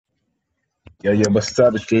What's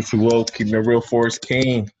up? It's J2O, keeping it real Forest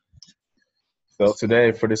King. So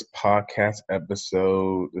today for this podcast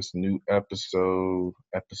episode, this new episode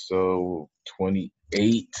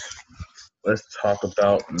 28, let's talk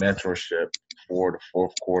about mentorship for the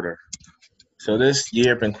fourth quarter. So this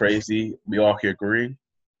year been crazy. We all can agree.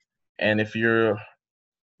 And if you're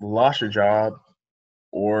lost your job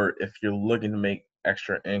or if you're looking to make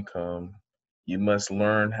extra income, you must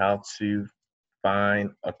learn how to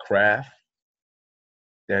find a craft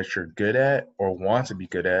that you're good at or want to be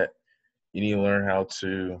good at. You need to learn how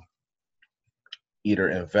to either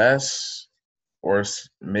invest or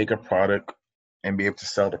make a product and be able to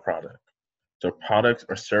sell the product. So products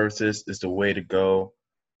or services is the way to go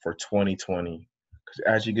for 2020. Because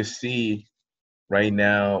as you can see right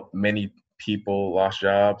now, many people lost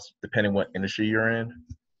jobs depending what industry you're in.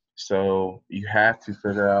 So you have to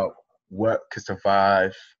figure out what could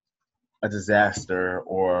survive a disaster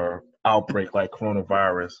or outbreak like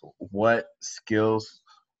coronavirus. What skills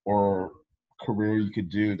or career you could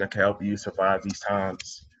do that can help you survive these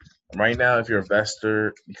times. Right now, if you're an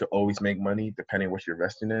investor, you can always make money depending on what you're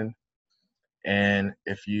investing in. And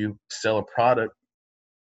if you sell a product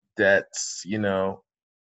that's,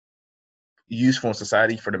 useful in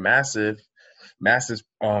society for the masses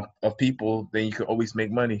of people, then you can always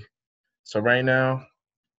make money. So right now,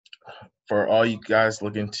 for all you guys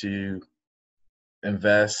looking to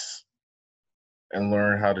invest and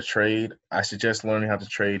learn how to trade, I suggest learning how to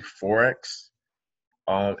trade Forex.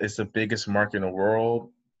 It's the biggest market in the world.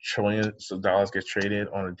 Trillions of dollars get traded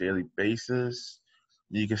on a daily basis.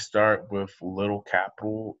 You can start with little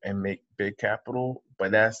capital and make big capital,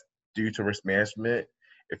 but that's due to risk management.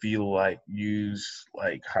 If you use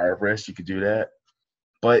higher risk, you could do that.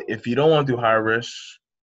 But if you don't want to do high risk,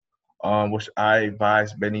 which I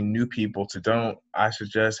advise many new people to don't, I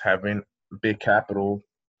suggest having big capital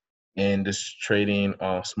and just trading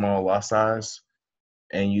small lot size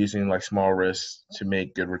and using small risks to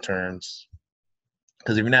make good returns.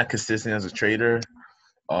 Because if you're not consistent as a trader,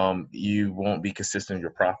 you won't be consistent in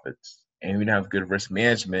your profits. And if you don't have good risk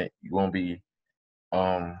management,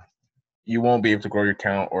 um, you won't be able to grow your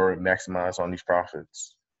account or maximize on these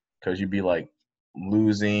profits because you'd be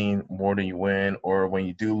losing more than you win, or when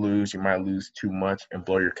you do lose, you might lose too much and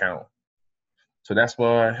blow your account. So that's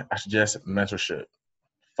why I suggest mentorship.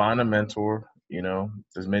 Find a mentor.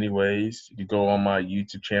 There's many ways. You can go on my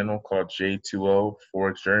YouTube channel called J2O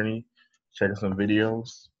Forex Journey, check out some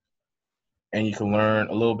videos, and you can learn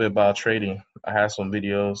a little bit about trading. I have some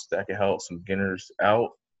videos that can help some beginners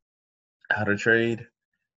out how to trade.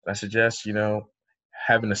 I suggest,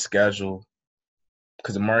 having a schedule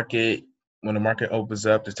because when the market opens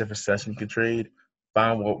up, there's different sessions you can trade.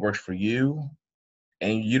 Find what works for you.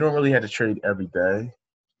 And you don't really have to trade every day.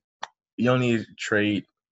 You don't need to trade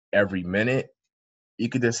every minute. You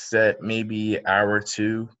could just set maybe an hour or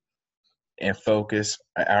two and focus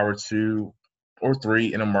an hour or two or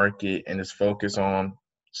three in a market and just focus on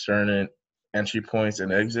certain entry points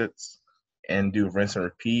and exits and do rinse and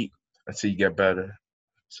repeat until you get better.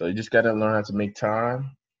 So you just got to learn how to make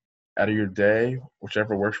time out of your day,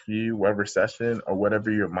 whichever works for you, whatever session or whatever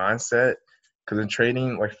your mindset. Because in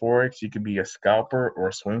trading like Forex, you could be a scalper or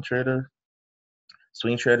a swing trader.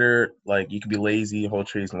 Swing trader, you could be lazy, hold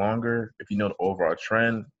trades longer. If you know the overall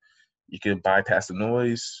trend, you can bypass the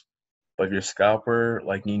noise. But if you're a scalper,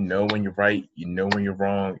 you know when you're right, you know when you're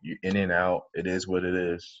wrong, you're in and out. It is what it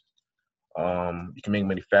is. You can make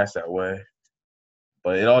money fast that way.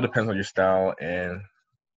 But it all depends on your style and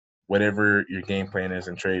whatever your game plan is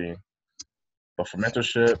in trading. But for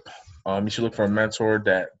mentorship, you should look for a mentor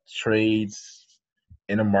that trades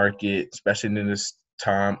in a market, especially in this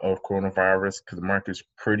time of coronavirus, because the market is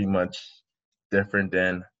pretty much different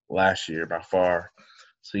than last year by far.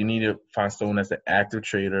 So you need to find someone that's an active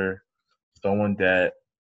trader, someone that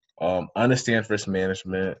understands risk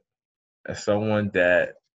management, and someone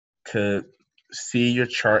that could see your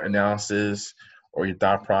chart analysis or your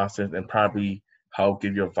thought process and probably help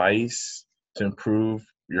give you advice to improve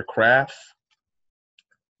your craft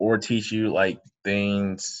or teach you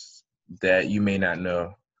things that you may not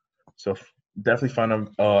know. So definitely find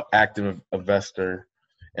an active investor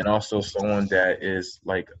and also someone that is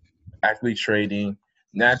actively trading,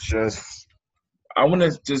 not just. I want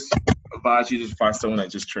to just advise you to find someone that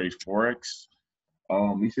just trades Forex.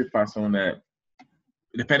 You should find someone that,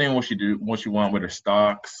 depending on what you do, what you want, whether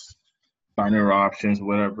stocks, binary options,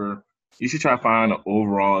 whatever, you should try to find an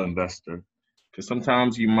overall investor. Because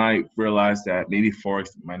sometimes you might realize that maybe Forex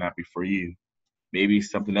might not be for you. Maybe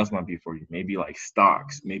something else might be for you. Maybe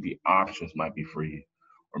stocks, maybe options might be for you.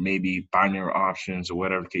 Or maybe binary options or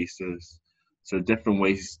whatever the case is. So different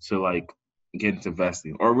ways to get into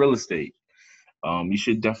investing or real estate. You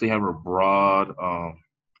should definitely have a broad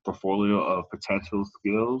portfolio of potential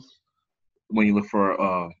skills when you look for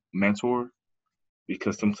a mentor,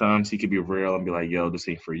 because sometimes he could be real and be like, yo, this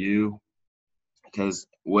ain't for you. Because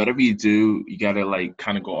whatever you do, you gotta like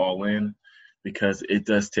kind of go all in, because it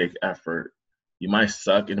does take effort. You might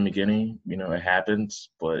suck in the beginning, it happens,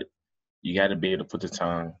 but you gotta be able to put the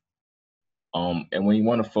time. And when you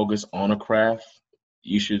want to focus on a craft,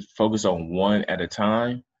 you should focus on one at a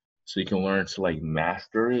time so you can learn to like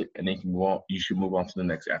master it, and then you should move on to the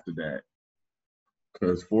next after that.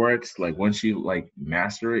 Because Forex, like once you like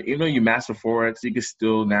master it, even though you master Forex, you can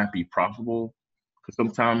still not be profitable. Because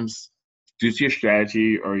sometimes, due to your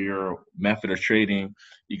strategy or your method of trading,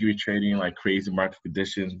 you can be trading like crazy market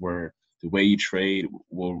conditions where the way you trade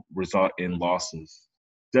will result in losses.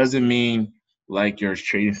 Doesn't mean like your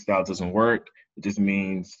trading style doesn't work. It just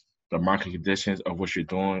means the market conditions of what you're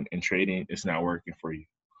doing in trading is not working for you.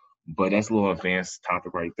 But that's a little advanced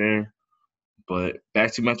topic right there. But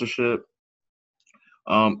back to mentorship,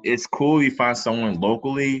 it's cool if you find someone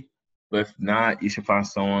locally, but if not, you should find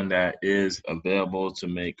someone that is available to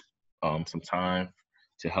make some time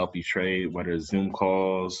to help you trade, whether it's Zoom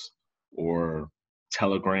calls or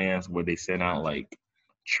telegrams where they send out like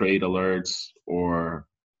trade alerts or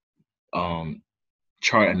um,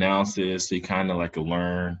 chart analysis, so you kind of like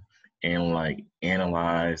learn and like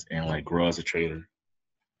analyze and like grow as a trader.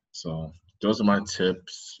 So those are my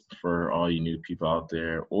tips for all you new people out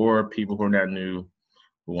there or people who are not new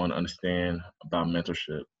who want to understand about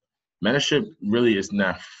mentorship. Mentorship really is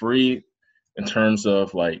not free in terms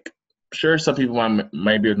of like, sure, some people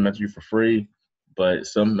might be able to mentor you for free, but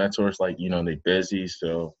some mentors like they're busy,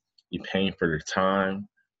 so you're paying for their time.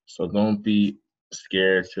 So don't be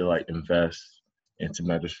scared to like invest into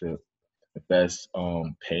mentorship. Invest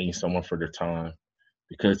paying someone for their time,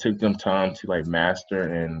 because it took them time to like master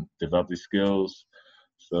and develop these skills.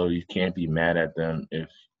 So you can't be mad at them if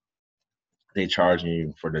they charging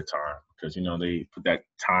you for their time, because they put that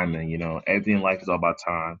time in. Everything in life is all about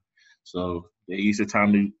time. So they use the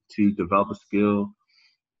time to develop a skill,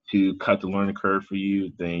 to cut the learning curve for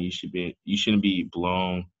you. Then you shouldn't be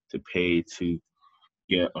blown to pay to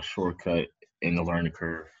get a shortcut in the learning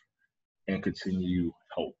curve and continue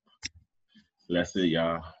hope. So that's it,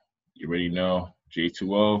 y'all. You already know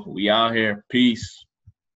J2O. We out here. Peace.